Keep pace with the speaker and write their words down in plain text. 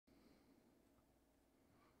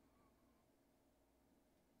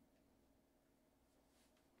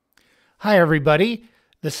Hi, everybody.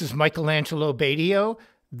 This is Michelangelo Badio.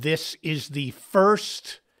 This is the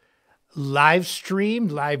first live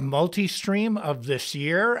multi-stream of this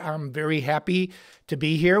year. I'm very happy to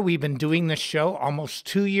be here. We've been doing this show almost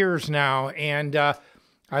 2 years now, and I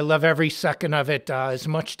love every second of it as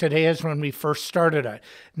much today as when we first started it.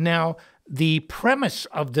 Now, the premise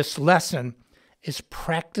of this lesson is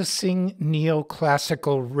practicing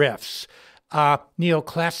neoclassical riffs.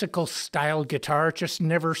 Neoclassical style guitar just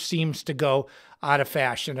never seems to go out of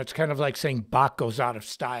fashion. It's kind of like saying Bach goes out of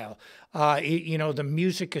style. The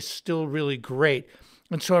music is still really great.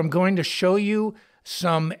 And so I'm going to show you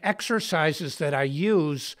some exercises that I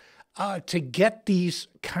use to get these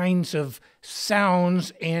kinds of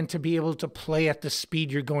sounds and to be able to play at the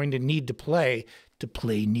speed you're going to need to play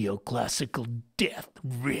neoclassical death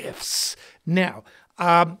riffs. Now,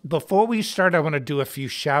 before we start, I want to do a few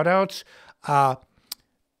shout outs.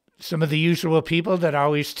 Some of the usual people that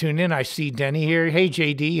always tune in. I see Denny here. Hey,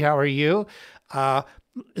 JD, how are you?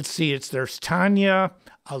 Let's see, there's Tanya,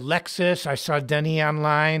 Alexis. I saw Denny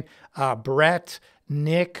online. Brett,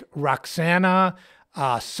 Nick, Roxana,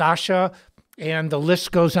 Sasha, and the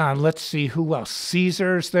list goes on. Let's see who else.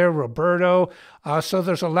 Caesar's there, Roberto. So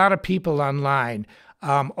there's a lot of people online.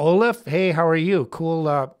 Olaf, hey, how are you?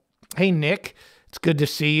 Cool. Hey, Nick. It's good to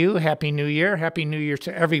see you. Happy New Year. Happy New Year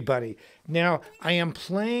to everybody. Now, I am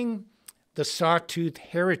playing the Sawtooth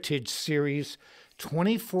Heritage Series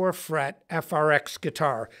 24-fret FRX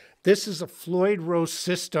guitar. This is a Floyd Rose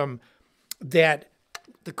system that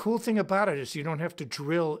the cool thing about it is you don't have to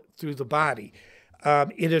drill through the body.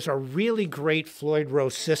 It is a really great Floyd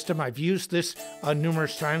Rose system. I've used this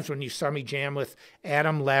numerous times when you saw me jam with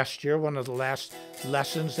Adam last year, one of the last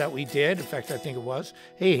lessons that we did. In fact, I think it was.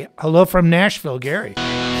 Hey, hello from Nashville, Gary. So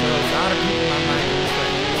a lot of people online.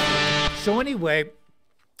 So anyway,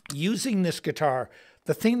 using this guitar,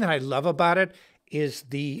 the thing that I love about it is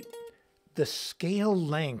the scale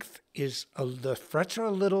length is, the frets are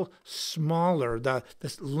a little smaller. The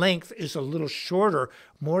length is a little shorter,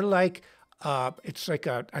 more like, it's like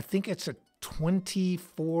I think it's a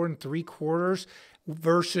 24 3/4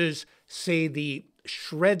 versus, say, the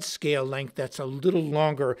shred scale length that's a little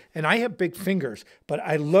longer. And I have big fingers, but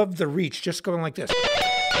I love the reach, just going like this.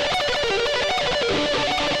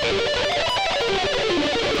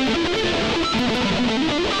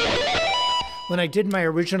 When I did my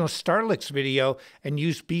original Starlix video and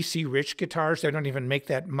used BC Rich guitars, they don't even make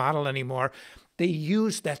that model anymore. They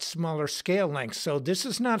use that smaller scale length. So this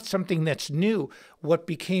is not something that's new. What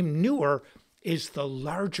became newer is the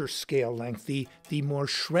larger scale length, the more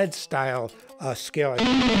shred style scale. I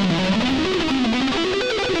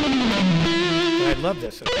love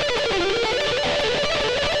this.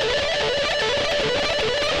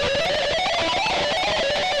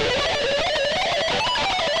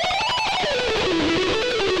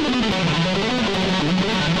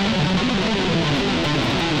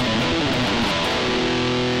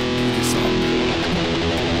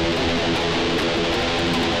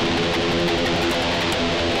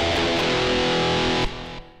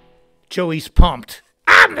 Joey's pumped.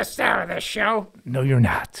 I'm the star of this show. No, you're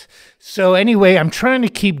not. So anyway, I'm trying to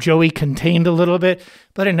keep Joey contained a little bit,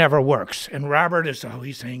 but it never works. And Robert is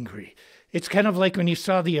always angry. It's kind of like when you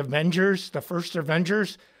saw the Avengers, the first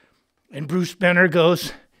Avengers, and Bruce Banner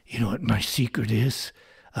goes, you know what my secret is?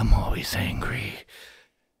 I'm always angry.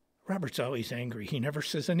 Robert's always angry. He never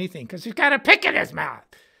says anything because he's got a pick in his mouth.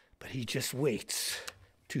 But he just waits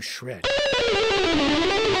to shred.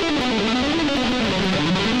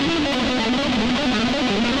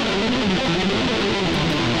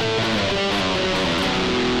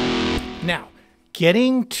 Now,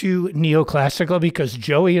 getting to neoclassical, because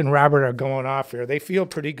Joey and Robert are going off here. They feel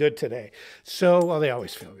pretty good today. So, well, they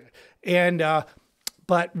always feel good. And,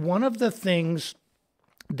 but one of the things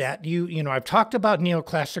that I've talked about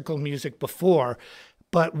neoclassical music before,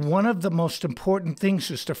 but one of the most important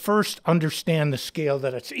things is to first understand the scale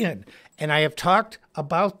that it's in. And I have talked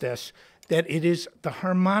about this, that it is the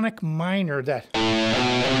harmonic minor that...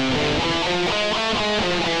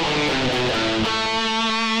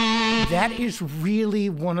 That is really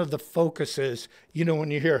one of the focuses,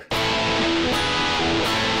 when you hear,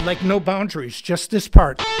 like no boundaries, just this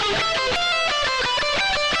part.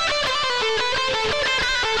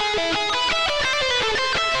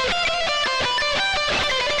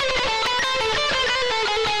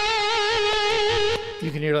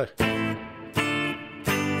 You can hear that.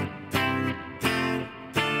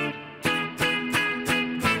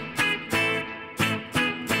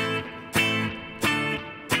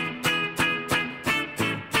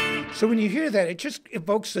 So when you hear that, it just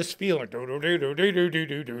evokes this feeling.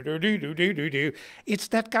 It's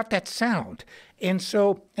got that sound. And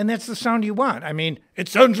that's the sound you want. I mean, it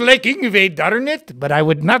sounds like Yngwie, darn it, but I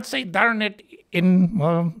would not say darn it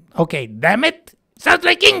okay, damn it. Sounds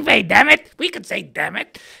like Yngwie, damn it. We could say damn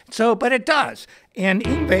it. But it does. And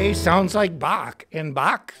Yngwie sounds like Bach, and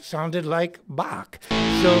Bach sounded like Bach.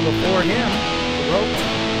 So before him,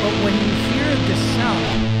 but when you hear the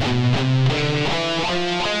sound,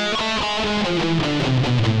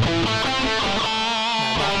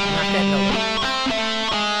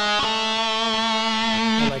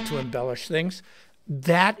 I like to embellish things.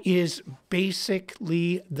 That is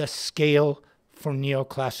basically the scale for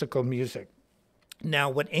neoclassical music. Now,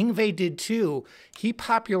 what Yngwie did too, he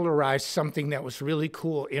popularized something that was really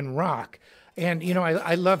cool in rock. And,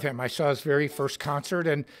 I love him. I saw his very first concert.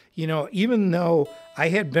 And, even though I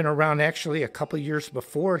had been around actually a couple years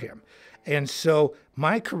before him. And so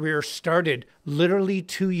my career started literally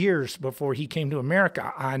 2 years before he came to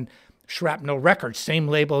America on Shrapnel Records, same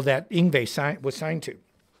label that Yngwie was signed to.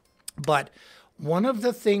 But one of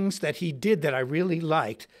the things that he did that I really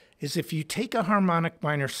liked is if you take a harmonic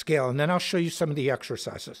minor scale, and then I'll show you some of the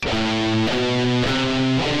exercises.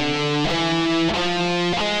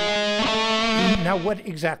 Now, what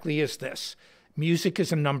exactly is this? Music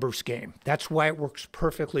is a numbers game. That's why it works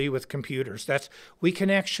perfectly with computers. We can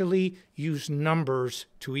actually use numbers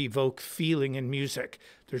to evoke feeling in music.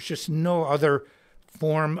 There's just no other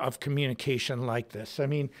form of communication like this. I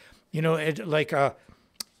mean,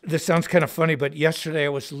 this sounds kind of funny, but yesterday I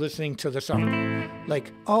was listening to the song,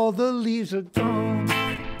 like, all the leaves are gone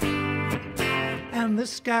and the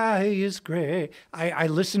sky is gray. I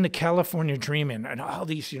listened to California Dreamin' and all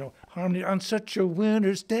these, harmony on such a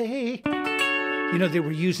winter's day. They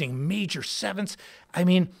were using major sevenths. I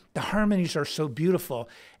mean, the harmonies are so beautiful,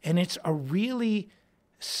 and it's a really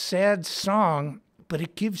sad song, but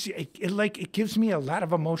it gives me a lot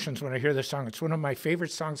of emotions when I hear this song. It's one of my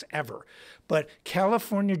favorite songs ever. But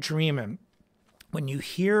California Dreamin', when you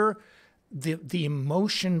hear the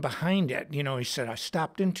emotion behind it, he said, I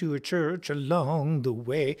stopped into a church along the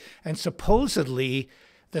way. And supposedly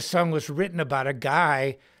the song was written about a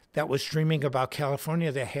guy that was dreaming about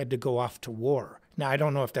California that had to go off to war. Now, I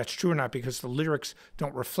don't know if that's true or not because the lyrics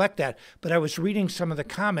don't reflect that, but I was reading some of the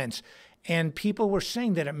comments, and people were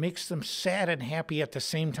saying that it makes them sad and happy at the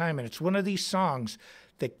same time. And it's one of these songs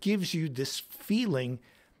that gives you this feeling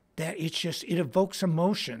that it evokes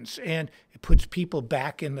emotions, and it puts people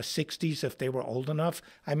back in the 60s if they were old enough.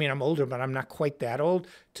 I mean, I'm older, but I'm not quite that old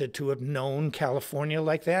to have known California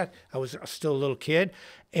like that. I was still a little kid.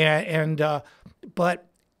 But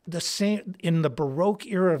the same in the Baroque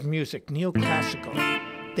era of music,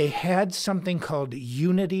 neoclassical, they had something called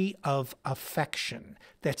unity of affection.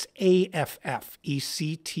 That's AFFECTION.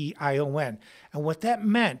 And what that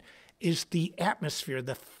meant is the atmosphere,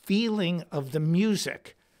 the feeling of the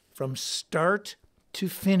music from start to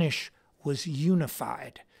finish was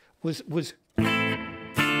unified, was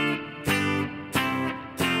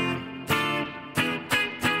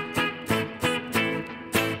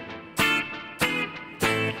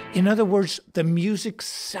in other words, the music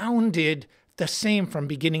sounded the same from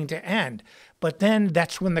beginning to end. But then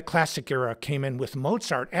that's when the classic era came in with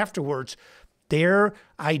Mozart. Afterwards, their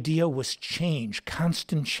idea was change,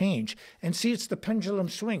 constant change. And see, it's the pendulum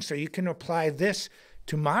swing. So you can apply this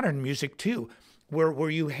to modern music too, where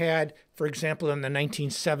you had, for example, in the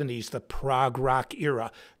 1970s, the prog rock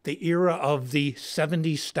era, the era of the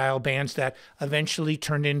 70s style bands that eventually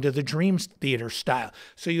turned into the Dream Theater style.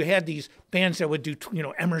 So you had these bands that would do,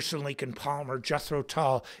 Emerson, Lake and Palmer, Jethro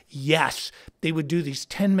Tull. Yes, they would do these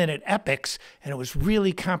 10-minute epics, and it was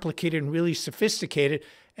really complicated and really sophisticated.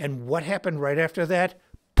 And what happened right after that?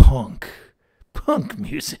 Punk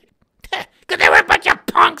music. Because there were a bunch of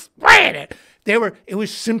punks playing it. It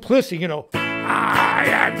was simplicity, I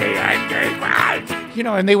am the Antichrist,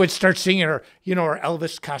 and they would start singing, or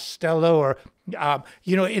Elvis Costello, or,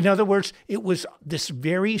 in other words, it was this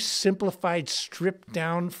very simplified, stripped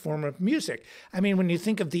down form of music. I mean, when you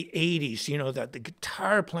think of the 80s, the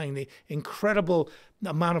guitar playing, the incredible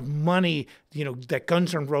amount of money, that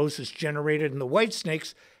Guns N' Roses generated, and the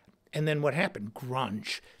Whitesnakes, and then what happened?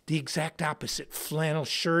 Grunge, the exact opposite, flannel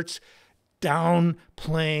shirts, down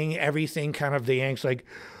playing everything, kind of the angst, like,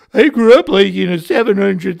 I grew up like in a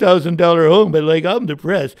 $700,000 home, but like I'm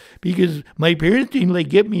depressed because my parents didn't like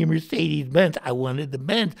get me a Mercedes Benz. I wanted the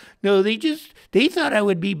Benz. No, they thought I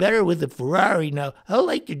would be better with a Ferrari. Now I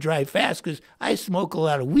like to drive fast because I smoke a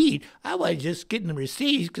lot of weed. I was just getting the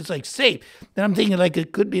Mercedes because like safe. Then I'm thinking like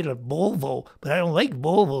it could be a Volvo, but I don't like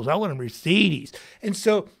Volvos. I want a Mercedes. And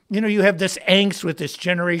so you have this angst with this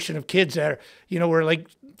generation of kids that are we're like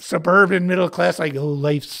suburban middle class. Like, oh,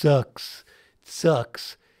 life sucks. It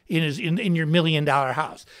sucks. In your $1 million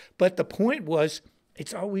house. But the point was,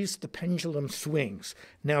 it's always the pendulum swings.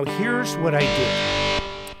 Now, here's what I did.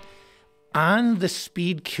 On the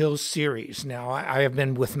Speed Kills series, now I have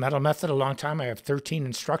been with Metal Method a long time. I have 13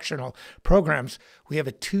 instructional programs. We have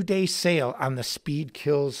a 2-day sale on the Speed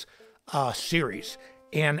Kills series.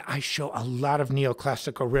 And I show a lot of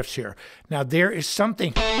neoclassical riffs here. Now, there is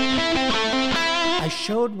something... I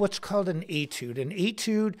showed what's called an etude. An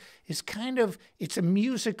etude is it's a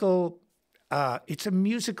musical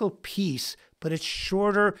piece, but it's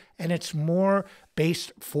shorter and it's more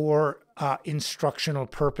based for instructional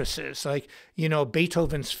purposes. Like,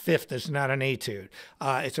 Beethoven's Fifth is not an etude.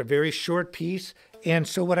 It's a very short piece. And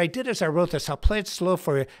so what I did is I wrote this. I'll play it slow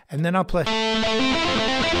for you, and then I'll play...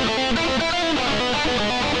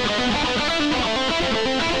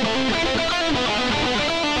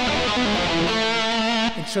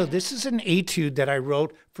 So this is an etude that I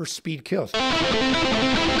wrote for Speed Kills.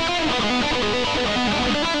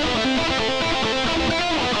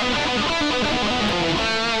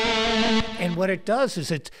 And what it does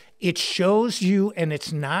is it shows you, and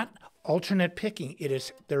it's not alternate picking.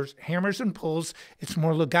 There's hammers and pulls. It's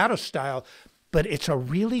more legato style, but it's a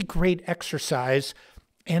really great exercise,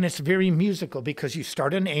 and it's very musical because you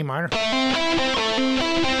start in A minor.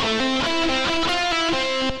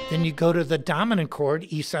 Then you go to the dominant chord,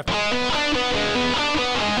 E7.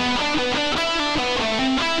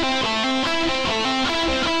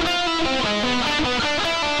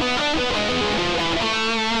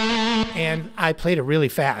 And I played it really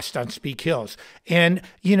fast on Speed Kills. And,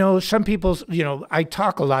 some people, I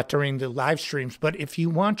talk a lot during the live streams, but if you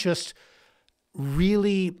want just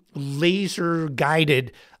really laser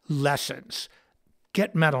guided lessons,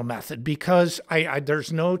 get Metal Method, because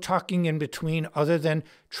there's no talking in between other than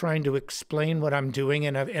trying to explain what I'm doing.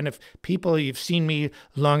 And if people, you've seen me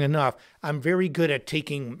long enough, I'm very good at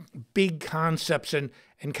taking big concepts and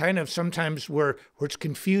kind of sometimes where it's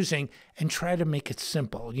confusing and try to make it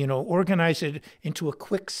simple, organize it into a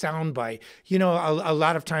quick sound bite. A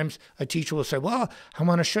lot of times a teacher will say, well, I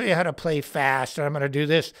want to show you how to play fast and I'm going to do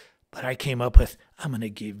this. But I came up with, I'm going to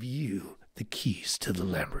give you the keys to the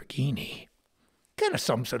Lamborghini. Kind of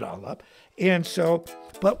sums it all up. And so,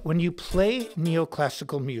 but when you play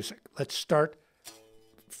neoclassical music, let's start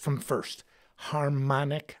from first.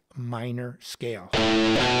 Harmonic minor scale.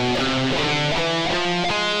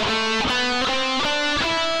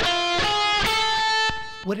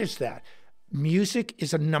 What is that? Music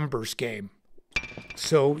is a numbers game.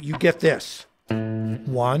 So you get this.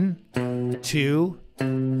 1, 2,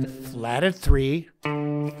 flatted 3,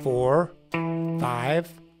 4,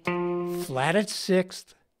 5, flatted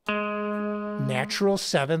 6th, natural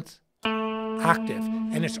 7th, octave.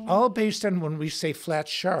 And it's all based on, when we say flat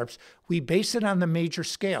sharps, we base it on the major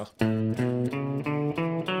scale.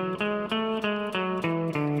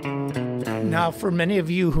 Now, for many of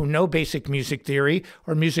you who know basic music theory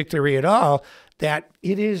or music theory at all, that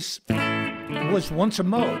was once a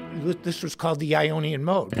mode. This was called the Ionian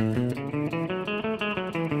mode.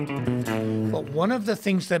 But one of the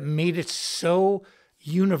things that made it so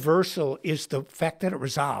universal is the fact that it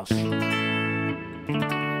resolves.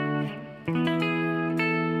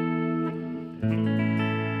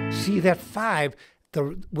 See, that 5,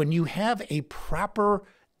 when you have a proper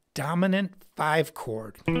dominant 5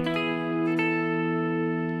 chord,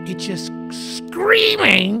 it's just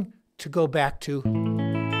screaming to go back to.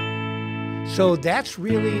 So that's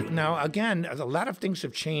really, now again, a lot of things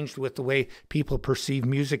have changed with the way people perceive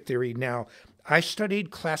music theory now. I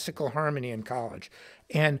studied classical harmony in college,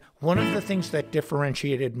 and one of the things that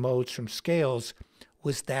differentiated modes from scales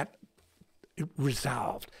was that it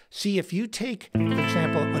resolved. See, if you take, for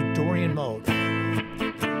example, a Dorian mode.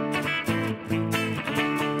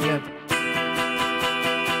 Yeah,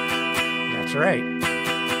 that's right.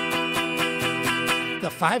 The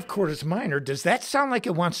 5 chord is minor. Does that sound like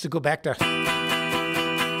it wants to go back to?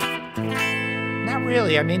 Not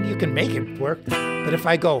really. I mean, you can make it work, but if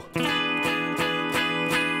I go,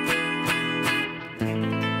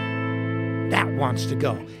 that wants to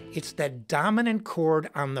go. It's that dominant chord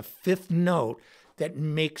on the 5th note that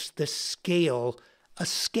makes the scale a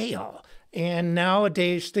scale. And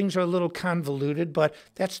nowadays, things are a little convoluted, but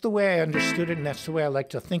that's the way I understood it, and that's the way I like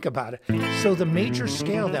to think about it. So the major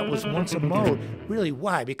scale that was once a mode, really,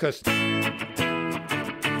 why? Because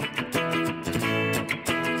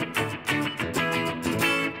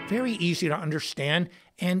very easy to understand,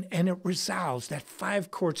 and it resolves. That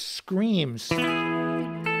 5-chord screams.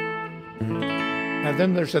 Now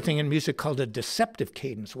then there's a thing in music called a deceptive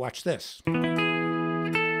cadence. Watch this.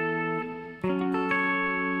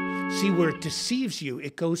 See, where it deceives you,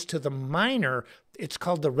 it goes to the minor. It's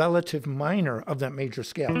called the relative minor of that major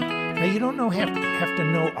scale. Now, you don't have to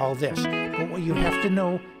know all this, but what you have to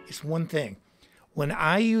know is one thing. When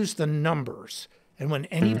I use the numbers, and when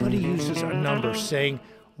anybody uses a number saying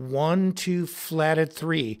 1, 2, flatted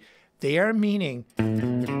 3, they are meaning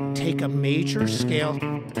take a major scale,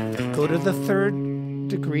 go to the 3rd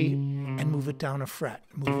degree, and move it down a fret,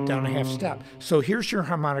 move it down a half step. So here's your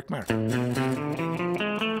harmonic minor.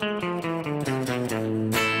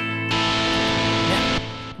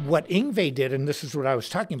 What Yngwie did, and this is what I was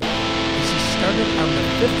talking about, is he started on the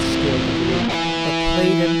 5th scale degree, but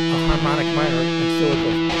played in a harmonic minor until it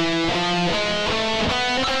goes.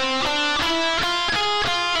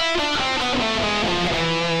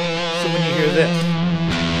 So when you hear this,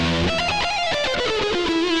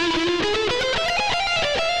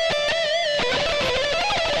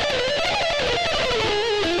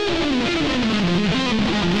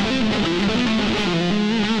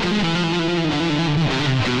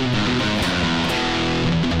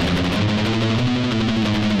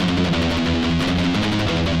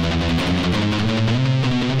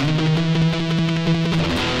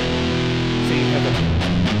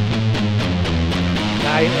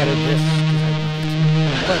 I added this.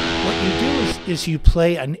 But what you do is you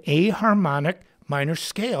play an A harmonic minor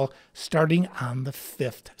scale starting on the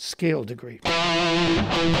 5th scale degree.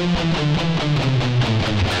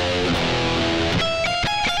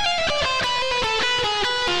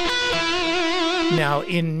 Now,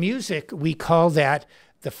 in music, we call that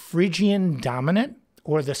the Phrygian dominant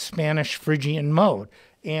or the Spanish Phrygian mode.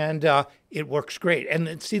 And it works great.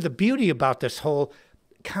 And see, the beauty about this whole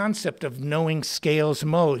concept of knowing scales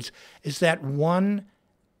modes is that one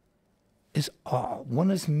is all,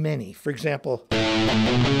 one is many. For example,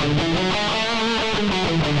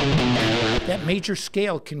 that major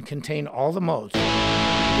scale can contain all the modes. The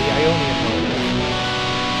Ionian mode.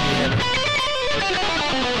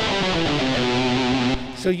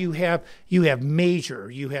 So you have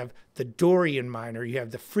major, you have the Dorian minor, you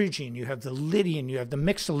have the Phrygian, you have the Lydian, you have the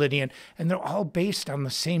Mixolydian, and they're all based on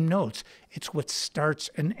the same notes. It's what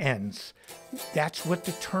starts and ends. That's what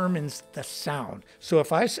determines the sound. So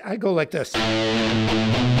if I go like this.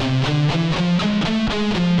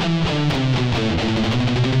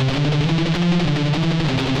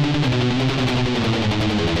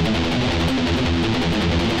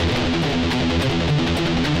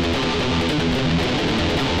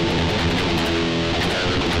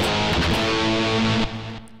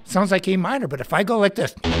 Sounds like A minor, but if I go like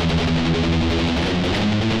this.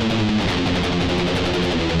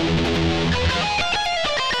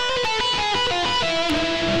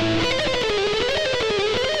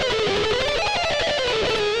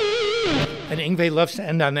 And Yngwie loves to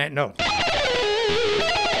end on that note.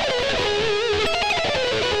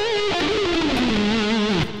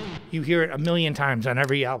 You hear it a million times on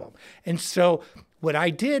every album. And so what I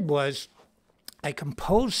did was I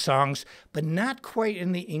composed songs, but not quite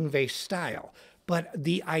in the Yngwie style. But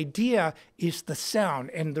the idea is the sound.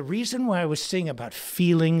 And the reason why I was singing about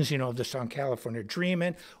feelings, you know, the song California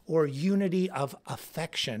Dreamin', or unity of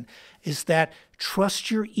affection, is that trust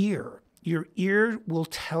your ear. Your ear will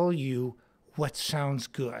tell you what sounds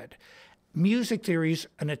good. Music theory is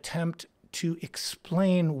an attempt to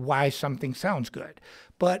explain why something sounds good.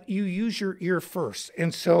 But you use your ear first.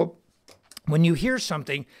 And so when you hear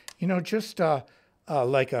something, you know, just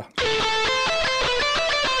like a...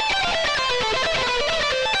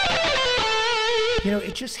 You know,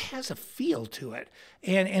 it just has a feel to it.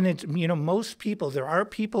 And it's, you know, most people, there are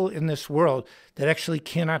people in this world that actually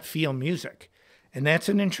cannot feel music. And that's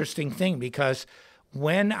an interesting thing, because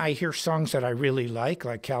when I hear songs that I really like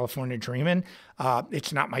California Dreamin',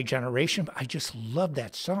 it's not my generation, but I just love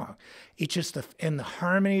that song. It's just, and the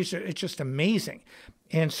harmonies, it's just amazing.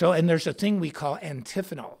 And so, and there's a thing we call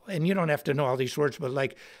antiphonal, and you don't have to know all these words, but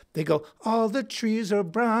like they go, all the trees are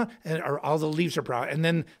brown, or all the leaves are brown. And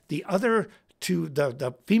then the other two,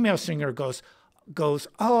 the female singer goes,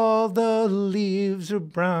 all the leaves are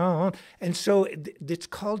brown. And so it's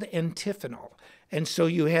called antiphonal. And so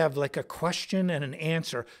you have like a question and an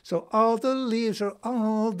answer. So all the leaves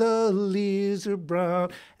are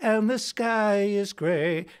brown, and the sky is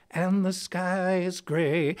gray, and the sky is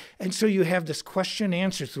gray. And so you have this question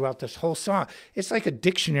answer throughout this whole song. It's like a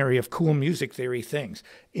dictionary of cool music theory things.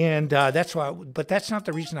 And that's why, but that's not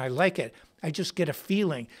the reason I like it. I just get a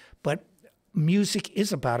feeling. But music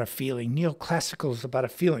is about a feeling. Neoclassical is about a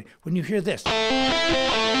feeling. When you hear this,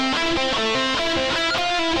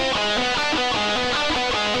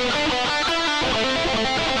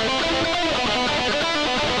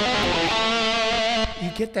 you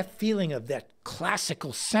get that feeling of that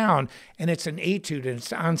classical sound, and it's an etude, and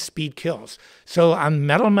it's on Speed Kills. So on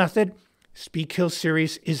Metal Method, Speed Kills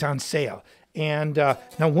series is on sale. And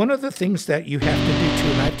now one of the things that you have to do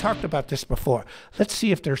too, and I've talked about this before. Let's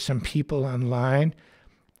see if there's some people online.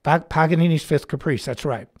 Paganini's Fifth Caprice, that's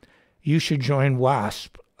right. You should join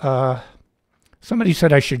WASP. Somebody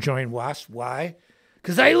said I should join WASP. Why?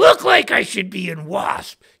 Because I look like I should be in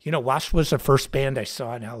WASP. You know, WASP was the first band I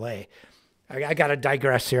saw in L.A. I got to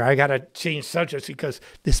digress here. I got to change subjects because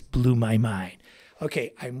this blew my mind.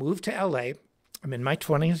 Okay, I moved to L.A. I'm in my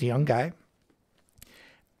 20s, a young guy.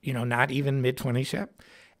 You know, not even mid-20s yet.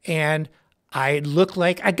 And I look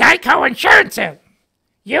like a Geico insurance agent.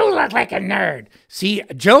 You look like a nerd. See,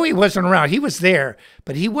 Joey wasn't around. He was there,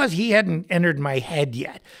 but he hadn't entered my head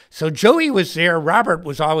yet. So Joey was there. Robert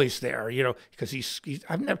was always there, you know, because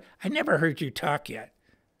I never heard you talk yet.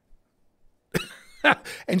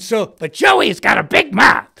 And so, but Joey's got a big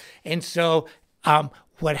mouth. And so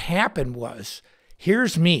what happened was,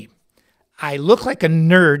 here's me. I look like a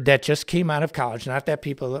nerd that just came out of college. Not that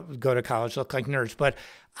people that go to college look like nerds, but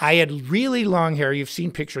I had really long hair. You've seen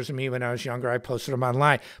pictures of me when I was younger. I posted them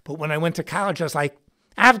online. But when I went to college, I was like,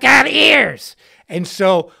 I've got ears. And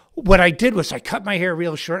so what I did was I cut my hair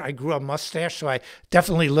real short. I grew a mustache, so I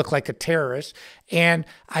definitely look like a terrorist. And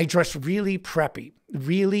I dressed really preppy,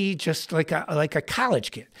 really just like a college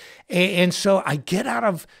kid. And so I get out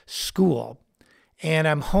of school, and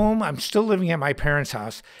I'm home. I'm still living at my parents'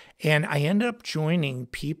 house. And I ended up joining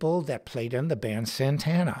people that played in the band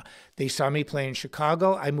Santana. They saw me play in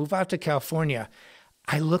Chicago. I moved out to California.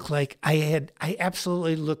 I look like I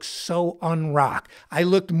absolutely looked so unrock. I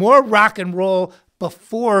looked more rock and roll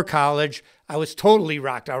before college. I was totally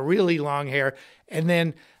rocked. I had really long hair. And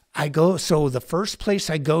then so the first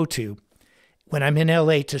place I go to when I'm in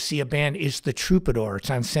LA to see a band is the Troubadour.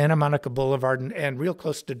 It's on Santa Monica Boulevard and real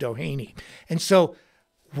close to Doheny. And so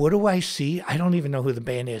what do I see? I don't even know who the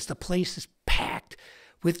band is. The place is packed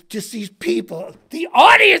with just these people. The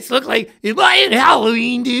audience look like, am I in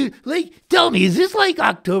Halloween, dude? Like, tell me, is this like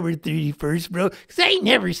October 31st, bro? Because I ain't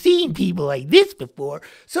never seen people like this before.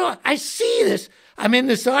 So I see this. I'm in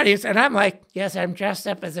this audience, and I'm like, yes, I'm dressed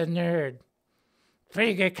up as a nerd.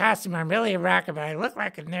 Pretty good costume. I'm really a rocker, but I look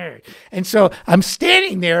like a nerd. And so I'm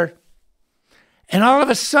standing there, and all of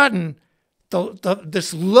a sudden,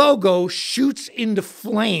 this logo shoots into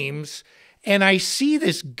flames, and I see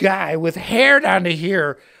this guy with hair down to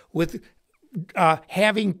here with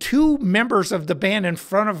having two members of the band in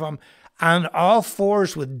front of him on all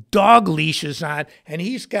fours with dog leashes on, and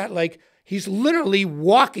he's literally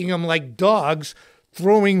walking them like dogs,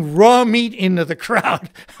 throwing raw meat into the crowd.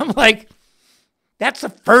 I'm like, that's the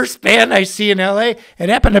first band I see in LA. It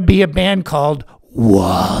happened to be a band called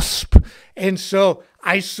Wasp. And so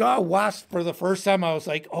I saw Wasp for the first time. I was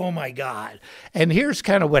like, oh my God. And here's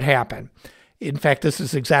kind of what happened. In fact, this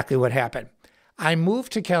is exactly what happened. I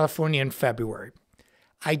moved to California in February.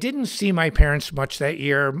 I didn't see my parents much that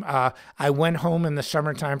year. I went home in the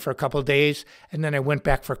summertime for a couple of days, and then I went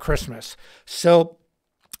back for Christmas. So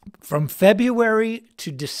from February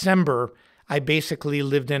to December, I basically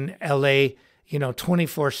lived in LA,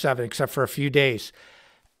 24/7, except for a few days.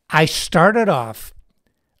 I started off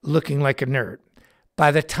looking like a nerd.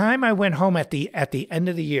 By the time I went home at the end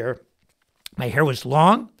of the year, my hair was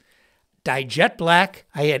long, dyed jet black.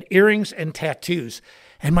 I had earrings and tattoos.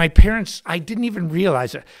 And my parents, I didn't even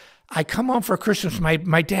realize it. I come home for Christmas.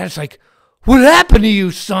 My dad's like, what happened to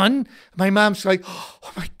you, son? My mom's like, oh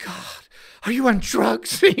my God, are you on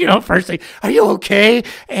drugs? First thing, are you okay?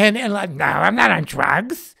 And like, no, I'm not on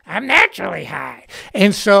drugs. I'm naturally high.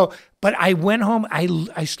 And so, but I went home, I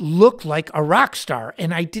looked like a rock star,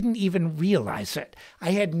 and I didn't even realize it.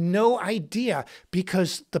 I had no idea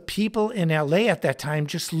because the people in LA at that time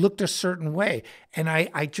just looked a certain way. And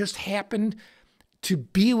I just happened to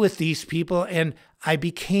be with these people, and I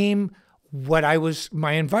became what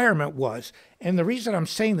my environment was. And the reason I'm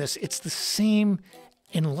saying this, it's the same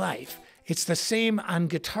in life. It's the same on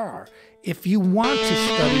guitar. If you want to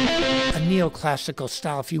study a neoclassical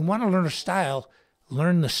style, if you want to learn a style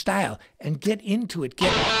learn the style and get into it.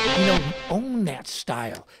 Own that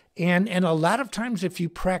style. And a lot of times if you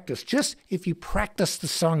practice the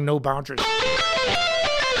song No Boundaries.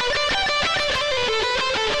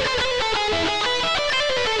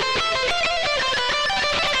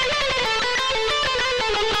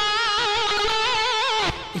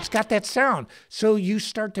 It's got that sound. So you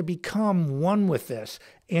start to become one with this.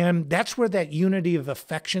 And that's where that unity of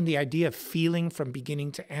affection, the idea of feeling from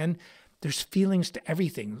beginning to end, there's feelings to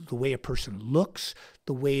everything. The way a person looks,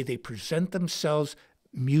 the way they present themselves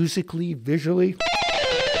musically, visually.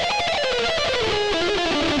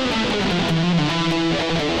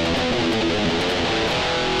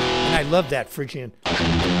 And I love that Phrygian.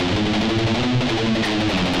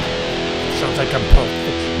 Sounds like I'm Pulp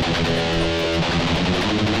Fiction.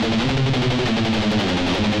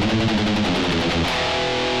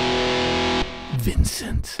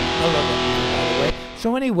 Vincent. I love that, by the way.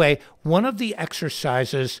 So anyway, one of the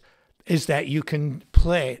exercises is that you can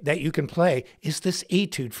play is this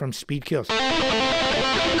etude from Speed Kills.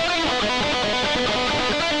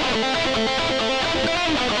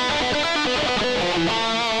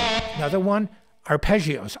 Another one,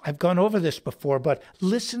 arpeggios. I've gone over this before, but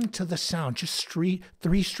listen to the sound, just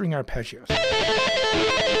three-string arpeggios.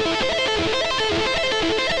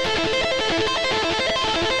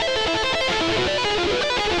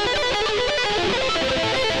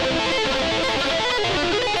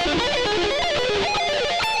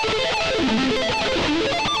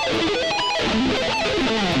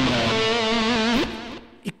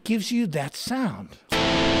 Gives you that sound. Now,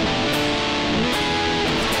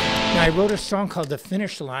 I wrote a song called The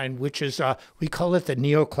Finish Line, which is, we call it the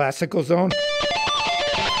neoclassical zone.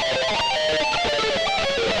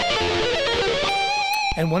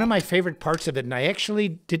 And one of my favorite parts of it, and I actually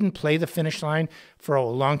didn't play The Finish Line for a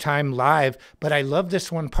long time live, but I love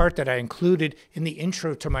this one part that I included in the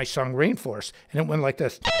intro to my song Rainforest. And it went like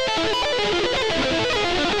this.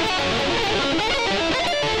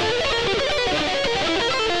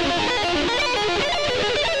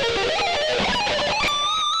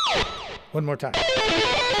 One more time. And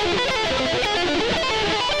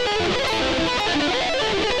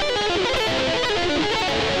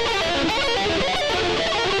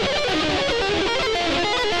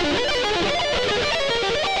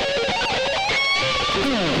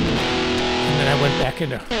then I went back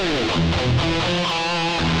into...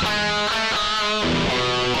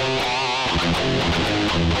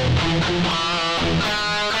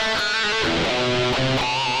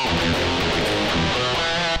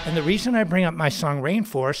 And the reason I bring up my song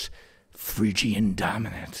Rainforest, Phrygian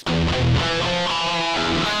dominance. And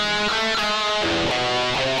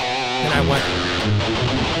I went.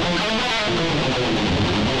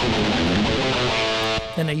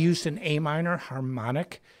 Then I used an A minor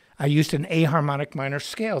harmonic. I used an A harmonic minor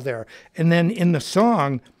scale there. And then in the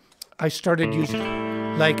song, I started using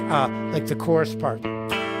like the chorus part.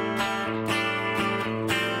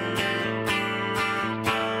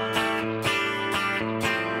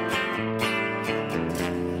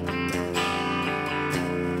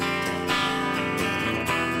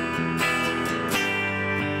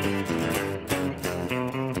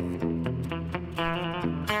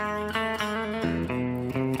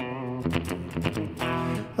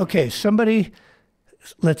 Okay, somebody,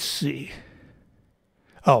 let's see.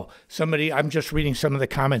 Oh, somebody, I'm just reading some of the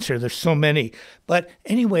comments here. There's so many. But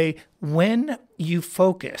anyway, when you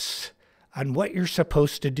focus on what you're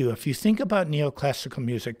supposed to do, if you think about neoclassical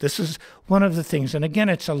music, this is one of the things, and again,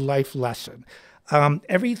 it's a life lesson.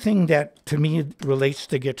 Everything that to me relates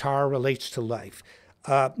to guitar relates to life.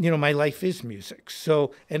 My life is music.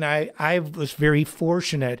 So, and I was very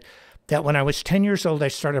fortunate that when I was 10 years old, I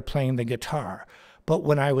started playing the guitar. But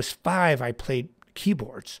when I was 5, I played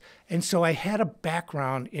keyboards. And so I had a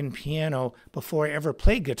background in piano before I ever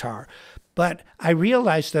played guitar. But I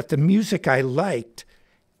realized that the music I liked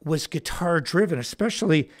was guitar driven,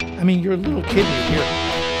 especially, I mean, you're a little kid and you hear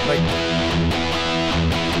like...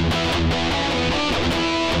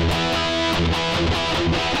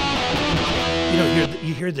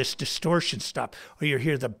 You hear this distortion stuff, or you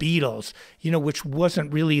hear the Beatles, which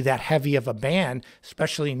wasn't really that heavy of a band,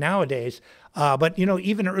 especially nowadays. But,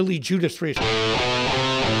 even early Judas Priest.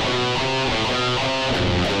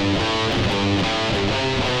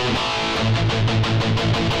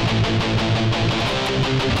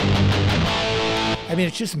 I mean,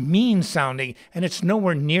 it's just mean sounding, and it's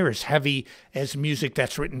nowhere near as heavy as music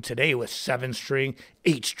that's written today with 7-string,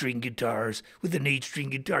 8-string guitars. With an 8-string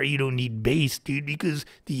guitar, you don't need bass, dude, because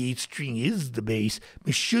the 8-string is the bass.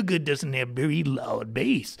 Meshuggah doesn't have very loud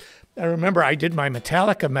bass. I remember I did my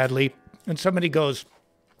Metallica medley, and somebody goes,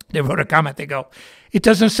 They wrote a comment. They go, "It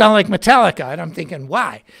doesn't sound like Metallica." And I'm thinking,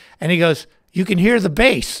 why? And he goes, "You can hear the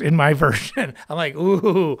bass in my version." I'm like,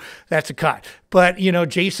 ooh, that's a cut. But,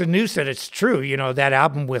 Jason New said it's true. That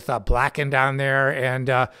album with Blackened on there, and,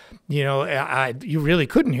 you really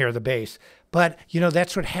couldn't hear the bass. But,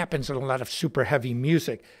 that's what happens in a lot of super heavy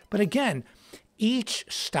music. But again, each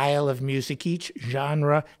style of music, each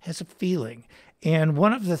genre has a feeling. And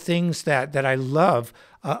one of the things that I love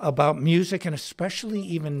about music, and especially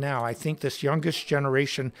even now, I think this youngest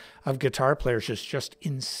generation of guitar players is just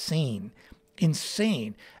insane.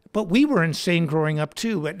 But we were insane growing up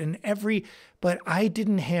too. But I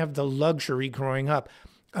didn't have the luxury growing up.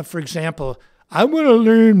 For example, I want to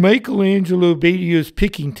learn Michelangelo Badio's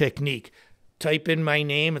picking technique. Type in my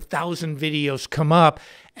name, 1,000 videos come up,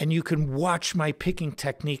 and you can watch my picking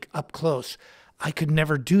technique up close. I could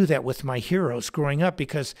never do that with my heroes growing up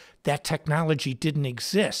because that technology didn't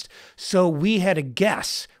exist. So we had to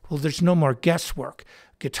guess. Well, there's no more guesswork.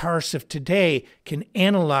 Guitarists of today can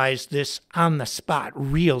analyze this on the spot,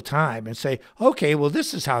 real time, and say, okay, well,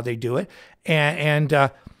 this is how they do it.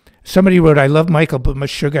 And somebody wrote, "I love Michael, but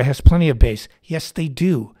Meshuggah has plenty of bass." Yes, they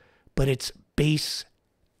do, but it's bass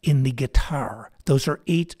in the guitar. Those are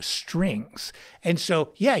 8 strings. And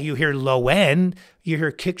so, yeah, you hear low end, you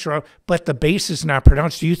hear kick drum, but the bass is not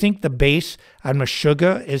pronounced. Do you think the bass on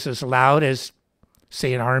Meshuggah is as loud as,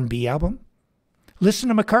 say, an R&B album? Listen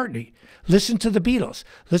to McCartney. Listen to the Beatles.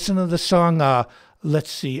 Listen to the song, let's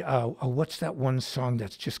see, what's that one song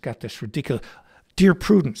that's just got this ridiculous, Dear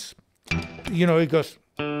Prudence. It goes,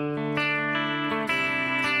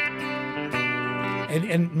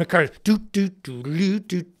 and McCartney,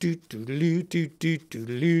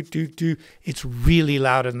 do. It's really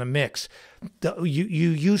loud in the mix. You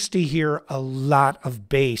used to hear a lot of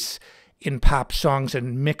bass in pop songs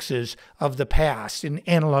and mixes of the past, in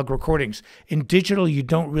analog recordings. In digital, you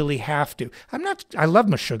don't really have to. I love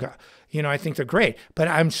Meshuggah. I think they're great. But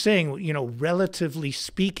I'm saying, relatively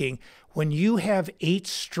speaking, when you have 8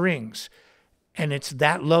 strings and it's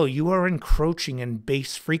that low, you are encroaching in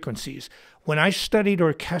bass frequencies. When I studied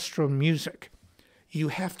orchestral music, you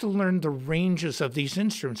have to learn the ranges of these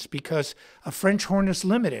instruments because a French horn is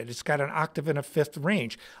limited. It's got an octave and a fifth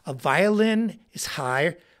range. A violin is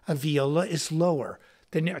high, a viola is lower.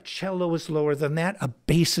 Then a cello is lower than that, a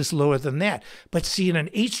bass is lower than that. But see, in an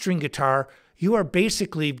 8-string guitar, you are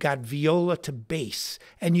basically got viola to bass,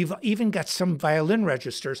 and you've even got some violin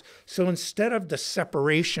registers. So instead of the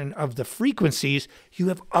separation of the frequencies, you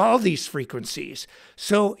have all these frequencies.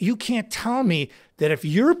 So you can't tell me that if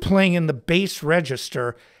you're playing in the bass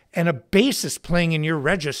register and a bass is playing in your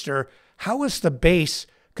register, how is the bass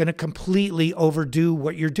going to completely overdo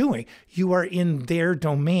what you're doing? You are in their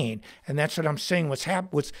domain. And that's what I'm saying.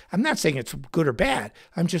 I'm not saying it's good or bad.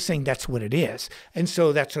 I'm just saying that's what it is. And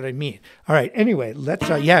so that's what I mean. All right. Anyway, let's,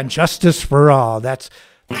 and Justice for All. That's,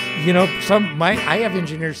 I have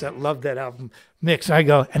engineers that love that album mix. I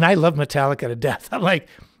go, and I love Metallica to death. I'm like,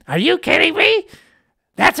 are you kidding me?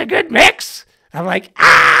 That's a good mix. I'm like,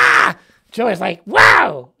 Joey's like,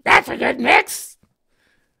 wow, that's a good mix.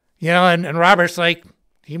 And Robert's like,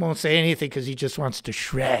 he won't say anything because he just wants to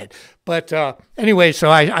shred. But anyway, so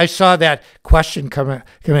I saw that question come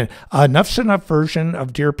in. Enough's Enough version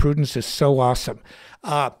of Dear Prudence is so awesome.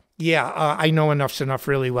 I know Enough's Enough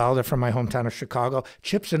really well. They're from my hometown of Chicago.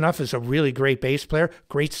 Chips Enough is a really great bass player,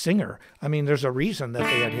 great singer. I mean, there's a reason that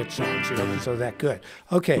they had hit songs, so that good.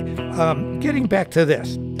 Okay, getting back to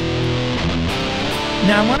this.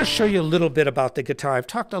 Now, I want to show you a little bit about the guitar. I've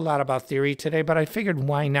talked a lot about theory today, but I figured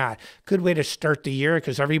why not? Good way to start the year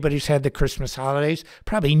because everybody's had the Christmas holidays,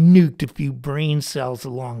 probably nuked a few brain cells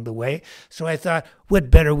along the way. So I thought, what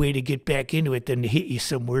better way to get back into it than to hit you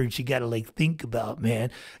some words you got to think about, man.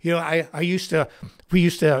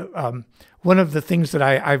 One of the things that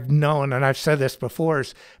I've known, and I've said this before,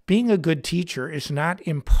 is being a good teacher is not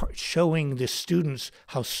showing the students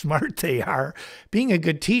how smart they are. Being a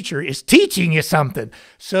good teacher is teaching you something.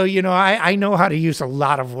 So, I know how to use a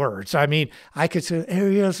lot of words. I mean, I could say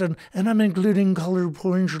areas, and I'm including color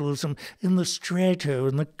pointillism in the strato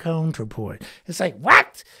and the counterpoint. It's like,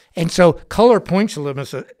 what? And so color pointillism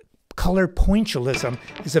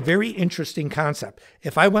is a very interesting concept.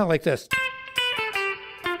 If I went like this,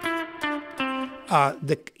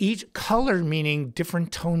 each color meaning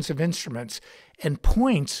different tones of instruments, and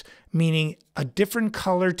points meaning a different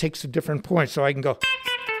color takes a different point. So I can go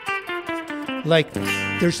like,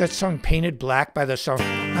 there's that song Painted Black by the song,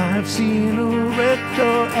 I've seen a red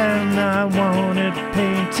door and I want it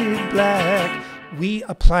painted black. we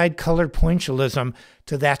applied colored pointillism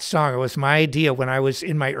to that song. It was my idea when I was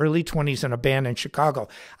in my early 20s in a band in Chicago.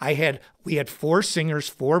 We had 4 singers,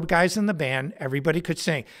 4 guys in the band. Everybody could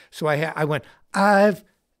sing. So I went, then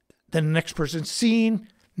the next person seen,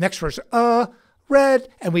 next person, red,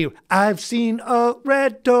 and I've seen a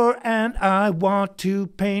red door and I want to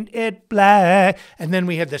paint it black. And then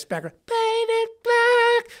we had this background, paint it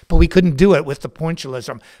black. But we couldn't do it with the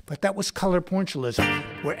pointillism. But that was color pointillism,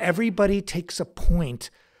 where everybody takes a point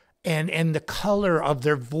and the color of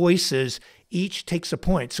their voices each takes a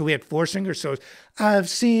point. So we had 4 singers. So I've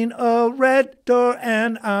seen a red door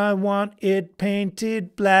and I want it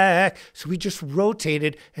painted black. So we just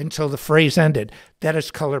rotated until the phrase ended. That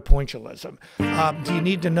is color pointillism. Do you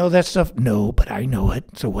need to know that stuff? No, but I know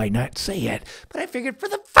it. So why not say it? But I figured for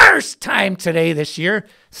the first time today this year,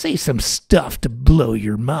 say some stuff to blow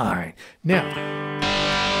your mind. Now,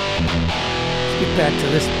 let's get back to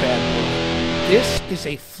this bad boy. This is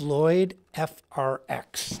a Floyd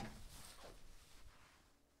FRX.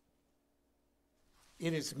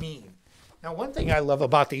 It is mean. Now, one thing I love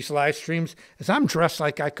about these live streams is I'm dressed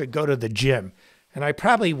like I could go to the gym, and I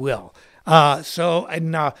probably will. Because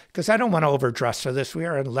I don't want to overdress for this. We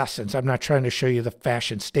are in lessons. I'm not trying to show you the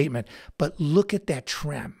fashion statement, but look at that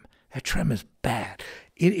trim. That trim is bad.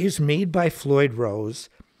 It is made by Floyd Rose.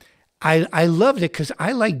 I loved it because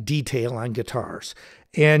I like detail on guitars.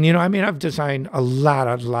 And, I've designed a lot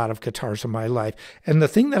of guitars in my life. And the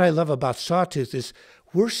thing that I love about Sawtooth is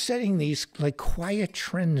we're setting these like quiet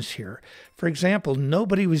trends here. For example,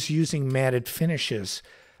 nobody was using matted finishes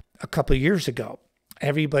a couple of years ago.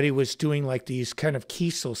 Everybody was doing like these kind of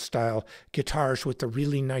Kiesel style guitars with the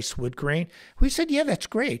really nice wood grain. We said, yeah, that's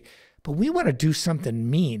great, but we want to do something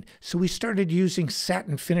mean. So we started using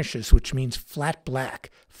satin finishes, which means flat black,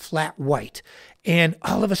 flat white. And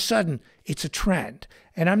all of a sudden, it's a trend.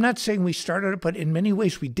 And I'm not saying we started it, but in many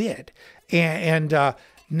ways we did. And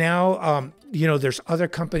now, there's other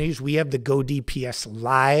companies. We have the Go DPS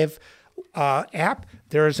Live app.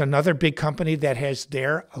 There's another big company that has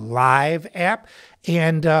their Live app.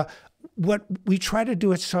 And what we try to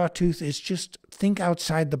do at Sawtooth is just think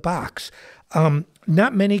outside the box.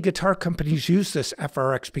 Not many guitar companies use this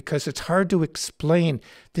FRX because it's hard to explain.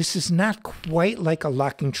 This is not quite like a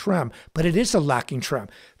locking trem, but it is a locking trem.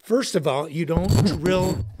 First of all, you don't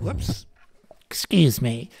drill,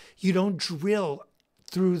 you don't drill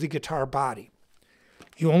through the guitar body.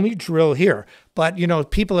 You only drill here. But,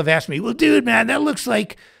 people have asked me, well, dude, man, that looks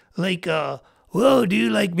like, whoa,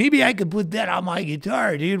 dude, like maybe I could put that on my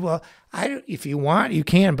guitar, dude. Well, if you want, you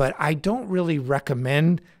can, but I don't really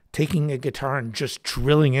recommend taking a guitar and just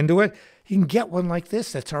drilling into it. You can get one like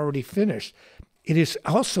this that's already finished. It's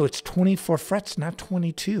 24 frets, not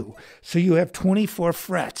 22. So you have 24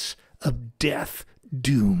 frets of death,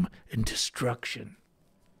 doom, and destruction.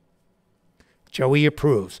 Joey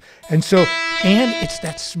approves. And it's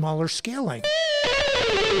that smaller scaling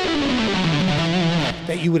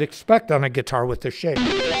that you would expect on a guitar with this shape.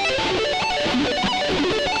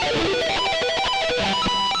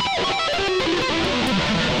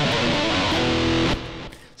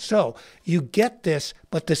 So you get this,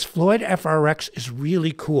 but this Floyd FRX is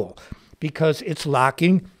really cool because it's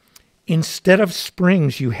locking. Instead of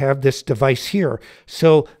springs, you have this device here.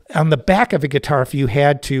 So on the back of a guitar, if you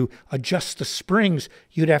had to adjust the springs,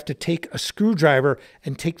 you'd have to take a screwdriver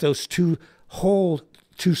and take those two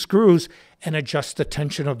screws and adjust the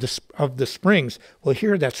tension of the springs. Well,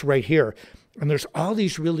 here, that's right here. And there's all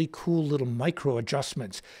these really cool little micro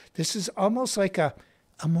adjustments. This is almost like a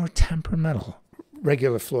more temperamental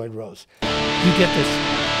regular Floyd Rose. You get this,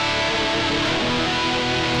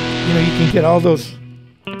 you can get all those.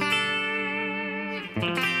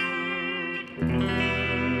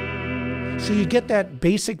 So you get that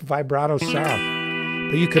basic vibrato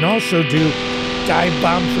sound, but you can also do dive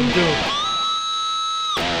bombs of doom.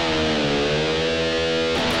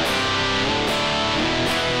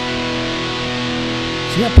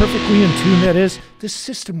 See how perfectly in tune that is? This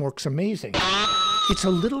system works amazing. It's a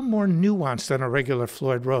little more nuanced than a regular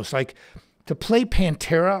Floyd Rose. Like to play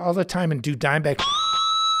Pantera all the time and do Dimebag.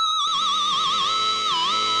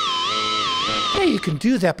 Yeah, you can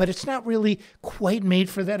do that, but it's not really quite made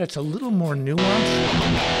for that. It's a little more nuanced,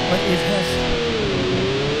 but it's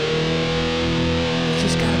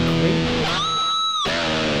just got a great.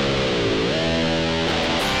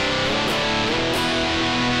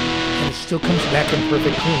 And it still comes back in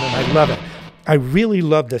perfect tune, and I love it. I really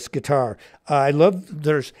love this guitar.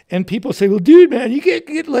 And people say, well, dude, man, you can't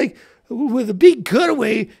get like with a big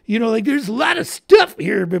cutaway, like there's a lot of stuff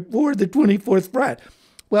here before the 24th fret.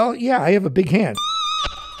 Well, yeah, I have a big hand.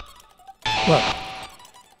 Look.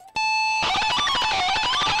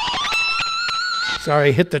 Sorry,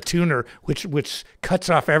 I hit the tuner, which cuts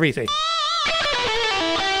off everything.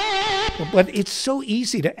 But it's so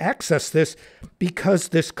easy to access this because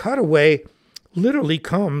this cutaway literally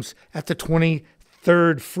comes at the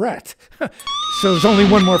 23rd fret. So there's only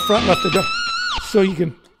one more fret left to go. So you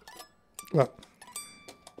can, well,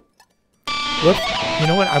 look, you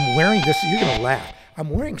know what? I'm wearing this. You're going to laugh.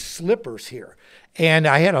 I'm wearing slippers here. And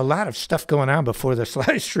I had a lot of stuff going on before this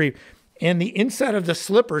live stream. And the inside of the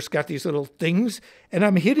slippers got these little things, and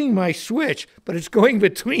I'm hitting my switch, but it's going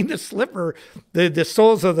between the slipper, the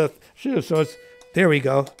soles of the shoe. So it's, there we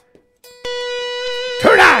go.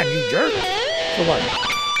 Turn on, you jerk. So what?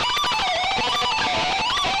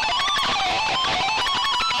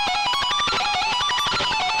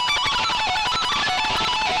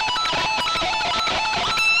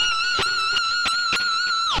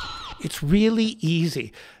 It's really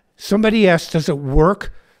easy. Somebody asked, does it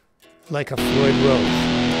work like a Floyd Rose?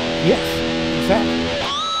 Yes, exactly.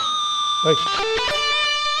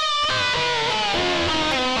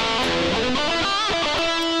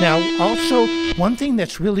 Now, also, one thing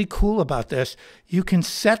that's really cool about this, you can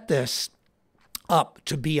set this up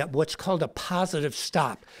to be what's called a positive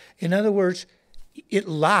stop. In other words, it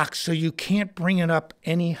locks so you can't bring it up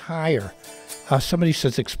any higher. Somebody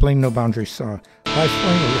says, explain No Boundaries song. I'll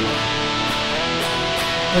explain it a little.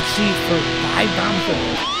 Let's see, for dive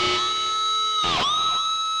bombs.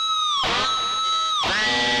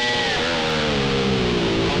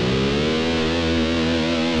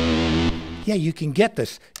 Yeah, you can get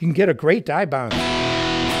this. You can get a great dive bounce.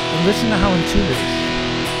 And listen to how in tune it is.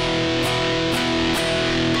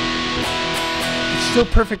 It's still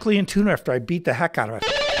perfectly in tune after I beat the heck out of it.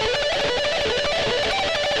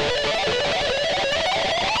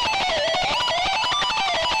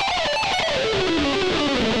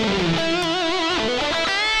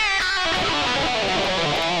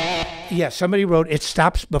 Yeah, somebody wrote, it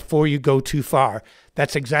stops before you go too far.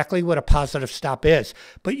 That's exactly what a positive stop is.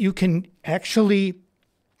 But you can actually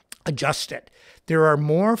adjust it. There are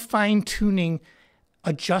more fine-tuning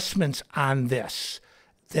adjustments on this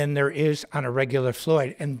than there is on a regular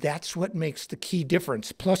Floyd. And that's what makes the key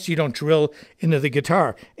difference. Plus, you don't drill into the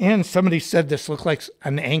guitar. And somebody said this looked like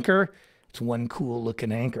an anchor. It's one cool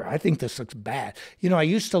looking anchor. I think this looks bad. You know, I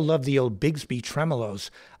used to love the old Bigsby tremolos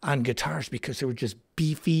on guitars because they were just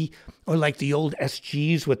beefy, or like the old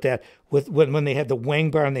SGs with that, when they had the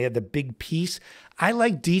wang bar and they had the big piece. I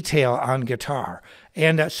like detail on guitar.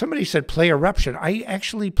 And somebody said play Eruption. I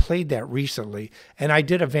actually played that recently, and I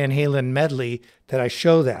did a Van Halen medley that I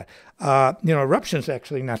show that. You know, Eruption's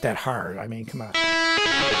actually not that hard. I mean, come on.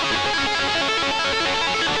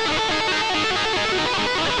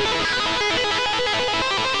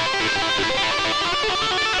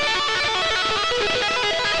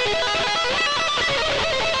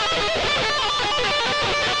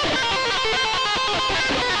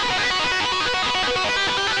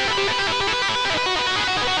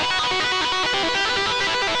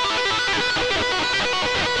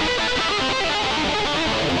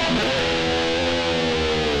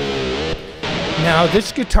 Now,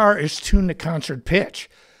 this guitar is tuned to concert pitch.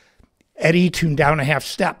 Eddie tuned down a half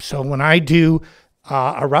step. So when I do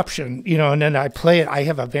Eruption, you know, and then I play it, I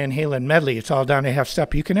have a Van Halen medley. It's all down a half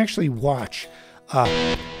step. You can actually watch.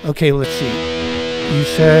 Okay, let's see. You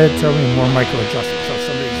said, tell me more micro adjustments. So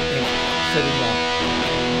somebody's sitting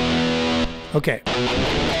down. Okay.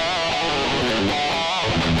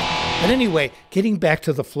 But anyway, getting back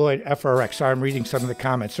to the Floyd FRX, sorry, I'm reading some of the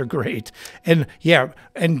comments. They're great. And yeah,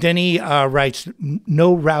 and Denny writes,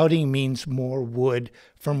 no routing means more wood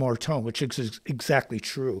for more tone, which is exactly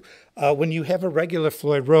true. When you have a regular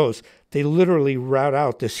Floyd Rose, they literally route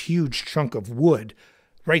out this huge chunk of wood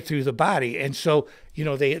right through the body. And so, you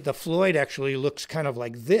know, the Floyd actually looks kind of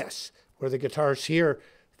like this, where the guitar's here.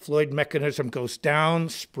 Floyd mechanism goes down,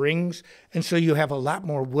 springs, and so you have a lot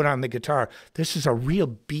more wood on the guitar. This is a real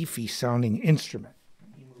beefy sounding instrument.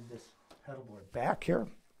 Let me move this pedal board back here.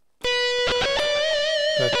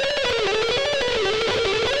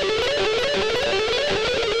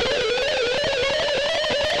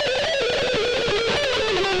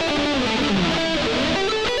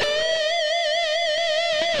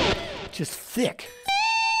 Just thick.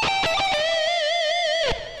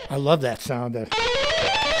 I love that sound.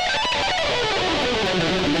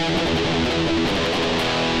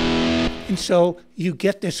 And so you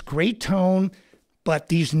get this great tone, but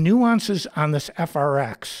these nuances on this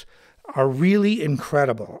FRX are really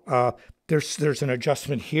incredible. There's an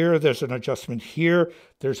adjustment here, there's an adjustment here,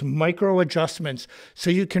 there's micro adjustments, so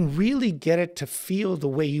you can really get it to feel the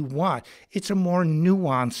way you want. It's a more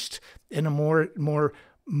nuanced and a more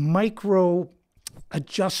micro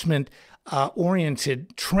adjustment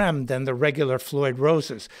oriented trem than the regular Floyd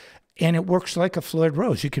Roses. And it works like a Floyd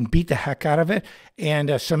Rose. You can beat the heck out of it.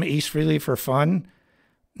 And some Ace Frehley for fun.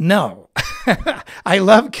 No. I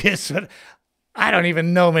love Kiss, but I don't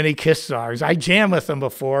even know many Kiss songs. I jammed with them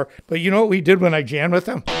before, but you know what we did when I jammed with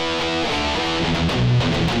them?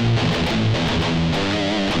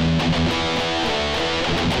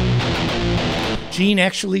 Gene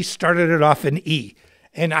actually started it off in E.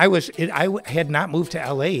 And I had not moved to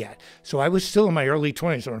LA yet. So I was still in my early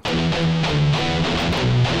 20s.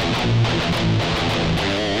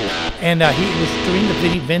 And he was during the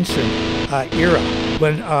Vinnie Vincent era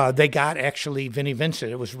when they got actually Vinnie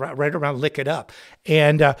Vincent. It was right around Lick It Up.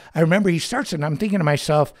 And I remember he starts it, and I'm thinking to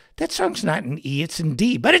myself, that song's not in E, it's in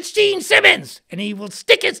D. But it's Gene Simmons, and he will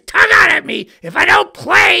stick his tongue out at me if I don't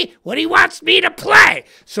play what he wants me to play.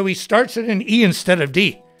 So he starts it in E instead of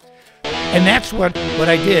D. And that's what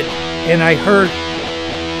I did. And I heard,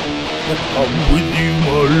 I'm with you,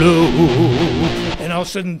 my love. And all of a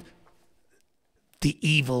sudden, the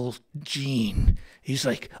evil Gene, he's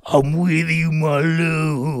like, I'm with you, my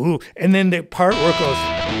love. And then the part where it goes,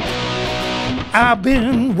 I've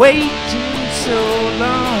been waiting so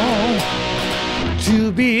long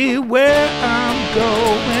to be where I'm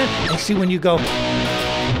going. And see, when you go,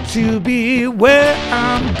 to be where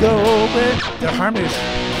I'm going, the harmony is,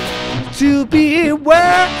 to be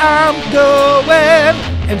where I'm going.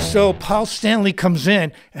 And so Paul Stanley comes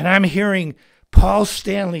in, and I'm hearing Paul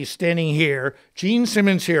Stanley standing here, Gene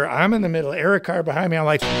Simmons here, I'm in the middle, Eric Carr behind me. I'm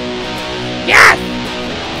like, yes!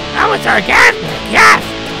 That was orgasmic! Yes!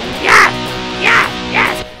 Yes! Yes!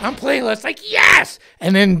 Yes! I'm playing this like, yes!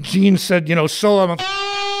 And then Gene said, you know, solo. And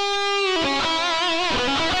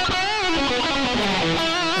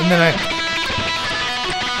then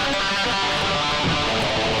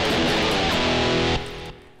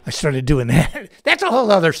I started doing that. That's a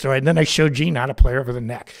whole other story. And then I showed Gene how to play over the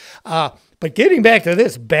neck. But getting back to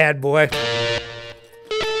this bad boy.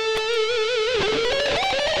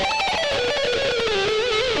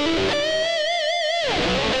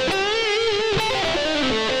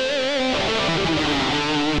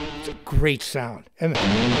 It's a great sound. And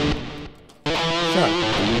sorry,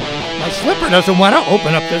 my slipper doesn't want to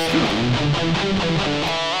open up this tube.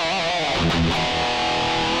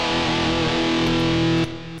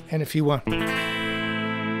 And if you want.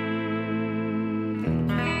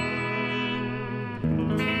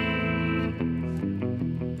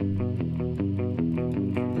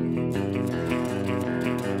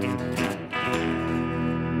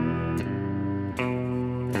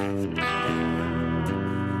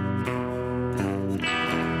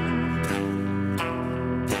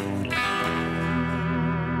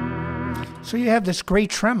 So you have this great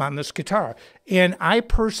trem on this guitar. And I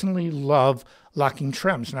personally love locking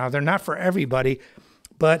trems. Now, they're not for everybody,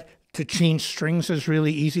 but to change strings is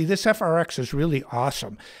really easy. This FRX is really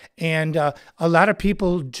awesome. And a lot of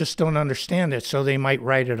people just don't understand it, so they might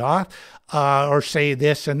write it off or say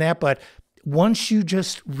this and that. But once you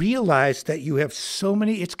just realize that you have so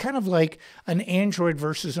many, it's kind of like an Android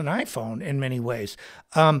versus an iPhone in many ways.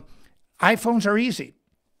 iPhones are easy.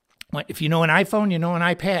 If you know an iPhone, you know an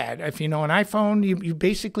iPad. If you know an iPhone, you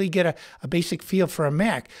basically get a basic feel for a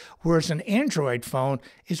Mac. Whereas an Android phone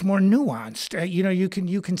is more nuanced. You know, you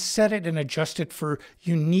can set it and adjust it for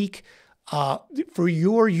for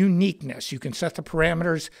your uniqueness. You can set the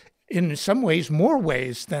parameters in some ways, more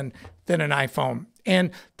ways than an iPhone.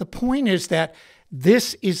 And the point is that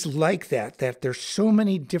this is like that there's so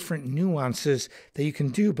many different nuances that you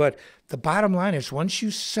can do. But the bottom line is once you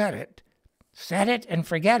set it and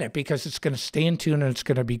forget it, because it's going to stay in tune and it's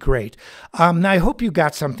going to be great. Now, I hope you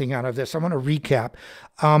got something out of this. I want to recap.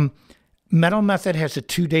 Metal Method has a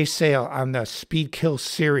 2-day sale on the Speed Kill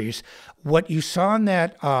series. What you saw in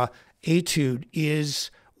that etude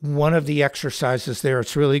is one of the exercises there.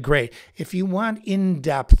 It's really great. If you want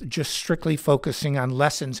in-depth, just strictly focusing on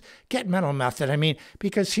lessons, get Metal Method. I mean,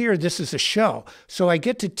 because here, this is a show. So I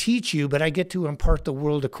get to teach you, but I get to impart the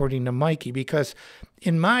world according to Mikey, because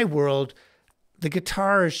in my world, the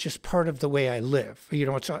guitar is just part of the way I live. You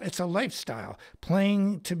know, it's a lifestyle.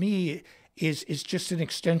 Playing to me is just an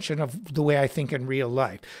extension of the way I think in real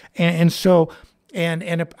life. And so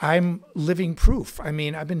I'm living proof. I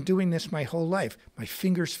mean, I've been doing this my whole life. My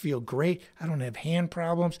fingers feel great. I don't have hand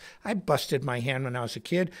problems. I busted my hand when I was a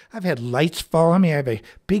kid. I've had lights fall on me. I have a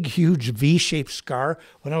big, huge V-shaped scar.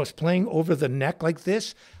 When I was playing over the neck like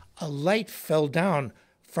this, a light fell down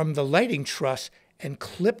from the lighting truss and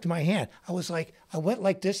clipped my hand. I went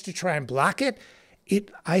like this to try and block it.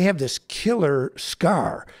 I have this killer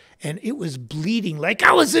scar, and it was bleeding like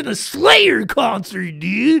I was in a Slayer concert,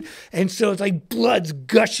 dude. And so it's like blood's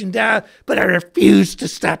gushing down, but I refuse to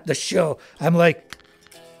stop the show. I'm like,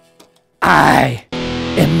 I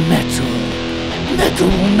am metal. Metal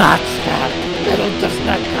will not stop. Metal does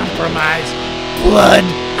not compromise. Blood,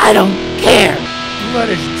 I don't care. Blood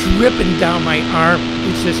is dripping down my arm.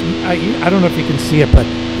 It's just, I don't know if you can see it, but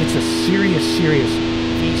it's a serious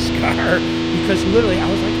V-scar. Because literally I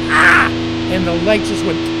was like, ah! And the light just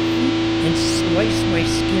went and sliced my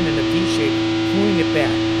skin in a V shape, pulling it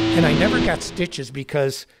back. And I never got stitches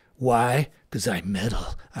because, why? Because I'm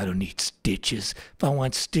metal. I don't need stitches. If I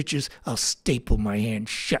want stitches, I'll staple my hand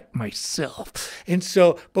shut myself. And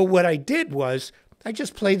so, but what I did was, I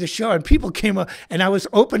just played the show, and people came up, and I was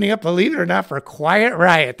opening up, believe it or not, for a Quiet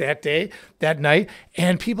Riot that night.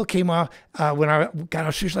 And people came up when I got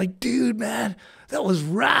upstairs, like, dude, man, that was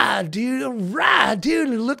raw, dude. Raw, dude.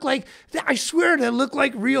 It looked like, I swear it looked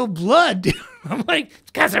like real blood, dude. I'm like,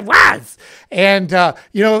 because it was. And,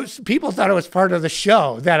 people thought it was part of the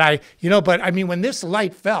show that but I mean, when this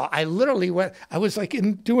light fell, I literally went, I was like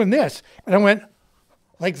doing this, and I went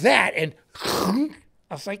like that, and I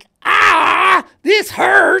was like, this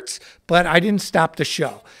hurts, but I didn't stop the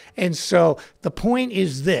show. And so the point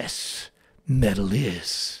is this, metal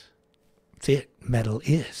is. That's it, metal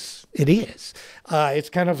is. It is. It's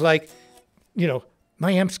kind of like,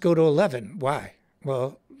 my amps go to 11. Why?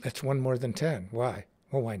 Well, that's one more than 10. Why?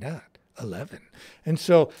 Well, why not? 11. And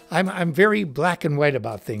so I'm very black and white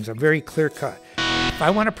about things. I'm very clear cut. If I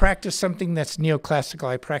want to practice something that's neoclassical,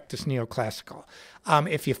 I practice neoclassical.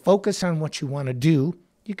 If you focus on what you want to do,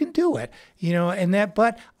 you can do it,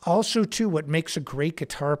 but also too, what makes a great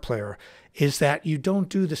guitar player is that you don't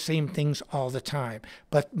do the same things all the time.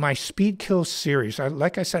 But my Speed Kill series,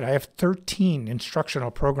 like I said, I have 13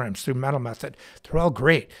 instructional programs through Metal Method. They're all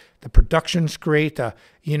great. The production's great, the,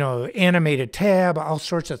 animated tab, all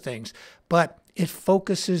sorts of things. But it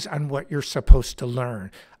focuses on what you're supposed to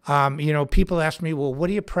learn. People ask me, well, what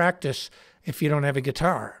do you practice if you don't have a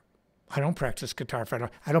guitar? I don't practice guitar.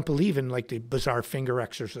 I don't believe in like the bizarre finger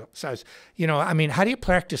exercise. How do you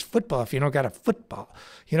practice football if you don't got a football?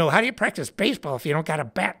 How do you practice baseball if you don't got a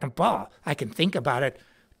bat and a ball? I can think about it.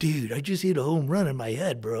 Dude, I just hit a home run in my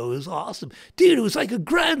head, bro. It was awesome. Dude, it was like a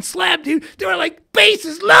grand slam, dude. They were like,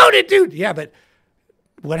 bases loaded, dude. Yeah, but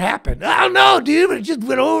what happened? I don't know, dude, but it just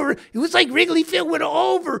went over. It was like Wrigley Field went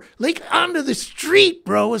over, like onto the street,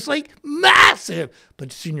 bro. It was like massive. But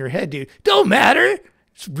it's in your head, dude. Don't matter.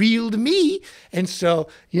 It's real to me. And so,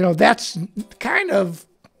 that's kind of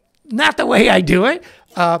not the way I do it.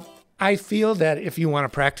 I feel that if you want to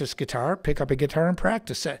practice guitar, pick up a guitar and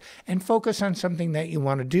practice it and focus on something that you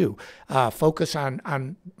want to do. Focus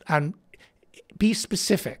on be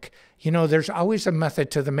specific. There's always a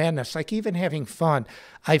method to the madness, like even having fun.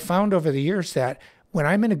 I found over the years that when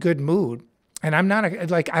I'm in a good mood, and I'm not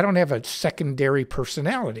I don't have a secondary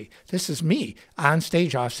personality. This is me on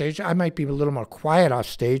stage, off stage. I might be a little more quiet off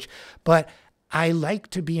stage, but I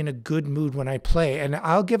like to be in a good mood when I play. And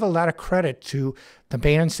I'll give a lot of credit to the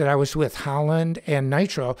bands that I was with, Holland and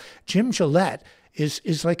Nitro. Jim Gillette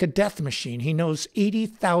is like a death machine. He knows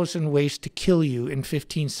 80,000 ways to kill you in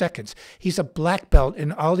 15 seconds. He's a black belt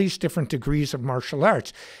in all these different degrees of martial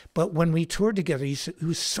arts. But when we toured together, he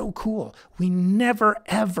was so cool. We never,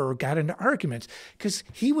 ever got into arguments because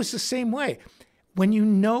he was the same way. When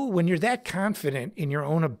you're that confident in your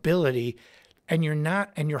own ability and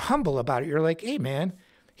you're humble about it, you're like, hey, man,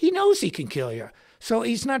 he knows he can kill you. So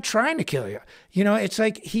he's not trying to kill you. It's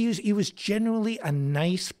like he was genuinely a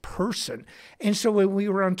nice person. And so when we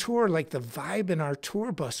were on tour, like the vibe in our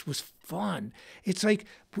tour bus was fun. It's like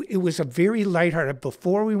it was a very lighthearted.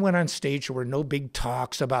 Before we went on stage, there were no big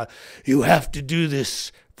talks about, you have to do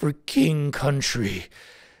this for King Country.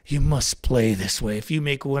 You must play this way. If you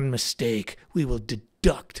make one mistake, we will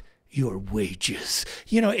deduct your wages.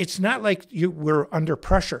 It's not like we're under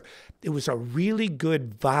pressure. It was a really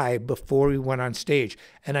good vibe before we went on stage.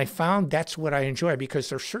 And I found that's what I enjoy because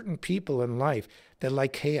there are certain people in life that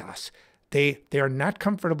like chaos. They are not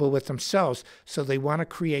comfortable with themselves, so they want to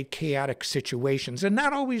create chaotic situations. And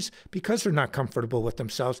not always because they're not comfortable with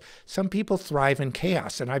themselves. Some people thrive in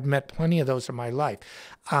chaos, and I've met plenty of those in my life.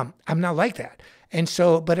 I'm not like that. And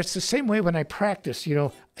so, but it's the same way when I practice,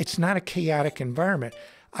 it's not a chaotic environment.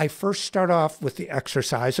 I first start off with the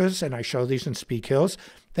exercises, and I show these in Speed Kills.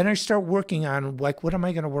 Then I start working on, like, what am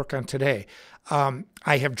I going to work on today? I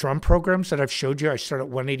have drum programs that I've showed you. I start at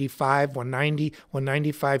 185, 190,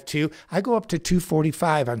 195, 2. I go up to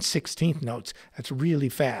 245 on 16th notes. That's really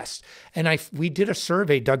fast. And we did a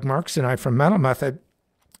survey, Doug Marks and I from Metal Method,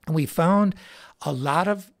 And we found a lot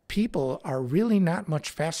of people are really not much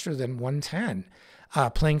faster than 110,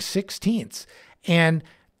 playing 16ths. And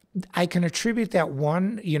I can attribute that,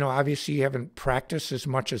 one, obviously you haven't practiced as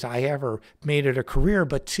much as I have or made it a career,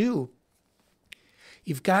 but two,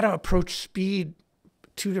 you've got to approach speed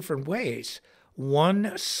two different ways.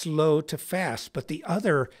 One, slow to fast, but the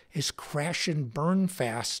other is crash and burn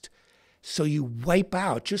fast. So you wipe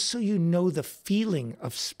out, just so you know the feeling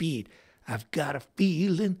of speed. I've got a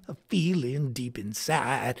feeling deep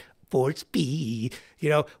inside for speed.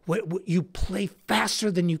 You play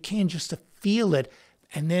faster than you can just to feel it,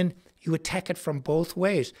 and then you attack it from both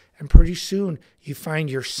ways. And pretty soon you find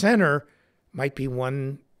your center might be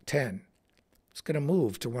 110. It's going to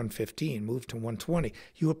move to 115, move to 120.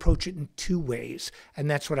 You approach it in two ways, and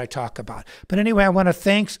that's what I talk about. But anyway, I want to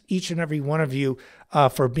thank each and every one of you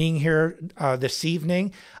for being here this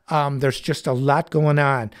evening. There's just a lot going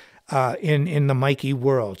on in the Mikey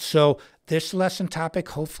world. So this lesson topic,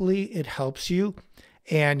 hopefully it helps you.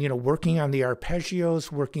 And, working on the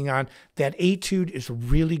arpeggios, working on that etude is a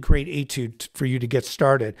really great etude for you to get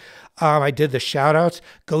started. I did the shout outs.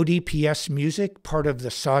 Go DPS Music, part of the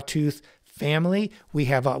Sawtooth family. We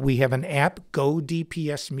have an app, Go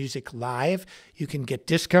DPS Music Live. You can get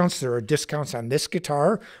discounts. There are discounts on this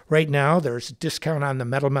guitar right now. There's a discount on the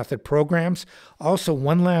Metal Method programs. Also,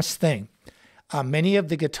 one last thing. Many of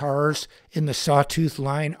the guitars in the Sawtooth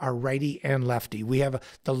line are righty and lefty. We have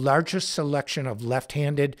the largest selection of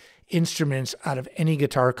left-handed instruments out of any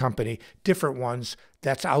guitar company, different ones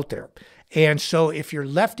that's out there. And so if you're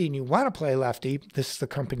lefty and you want to play lefty, this is the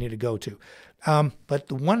company to go to. But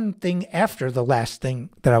the one thing after the last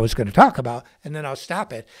thing that I was going to talk about, and then I'll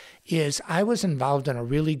stop it, is I was involved in a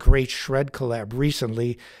really great shred collab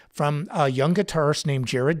recently from a young guitarist named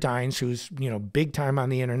Jared Dines, who's, big time on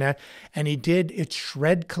the internet, and he did its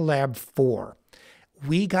Shred Collab 4.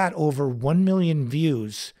 We got over 1 million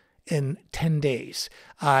views in 10 days.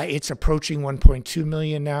 It's approaching 1.2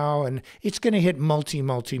 million now, and it's going to hit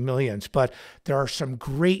multi-millions. But there are some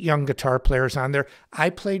great young guitar players on there.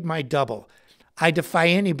 I played my double. I defy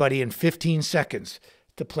anybody in 15 seconds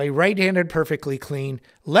to play right-handed perfectly clean,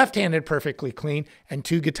 left-handed perfectly clean, and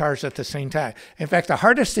two guitars at the same time. In fact, the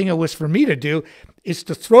hardest thing it was for me to do is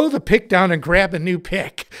to throw the pick down and grab a new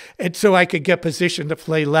pick, and so I could get positioned to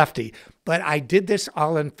play lefty. But I did this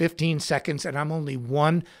all in 15 seconds, and I'm only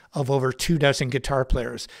one of over 24 guitar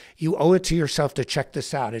players. You owe it to yourself to check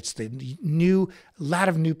this out. It's the lot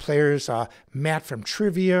of new players, Matt from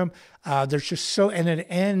Trivium. There's just so, and it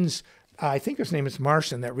ends, I think his name is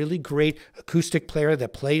Marson, that really great acoustic player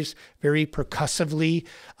that plays very percussively.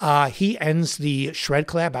 He ends the Shred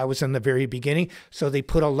Collab. I was in the very beginning. So they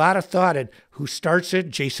put a lot of thought in who starts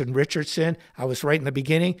it, Jason Richardson. I was right in the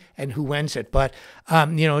beginning, and who ends it. But,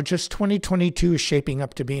 just 2022 is shaping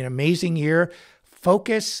up to be an amazing year.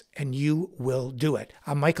 Focus, and you will do it.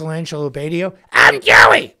 I'm Michelangelo Badio. I'm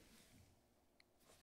Joey!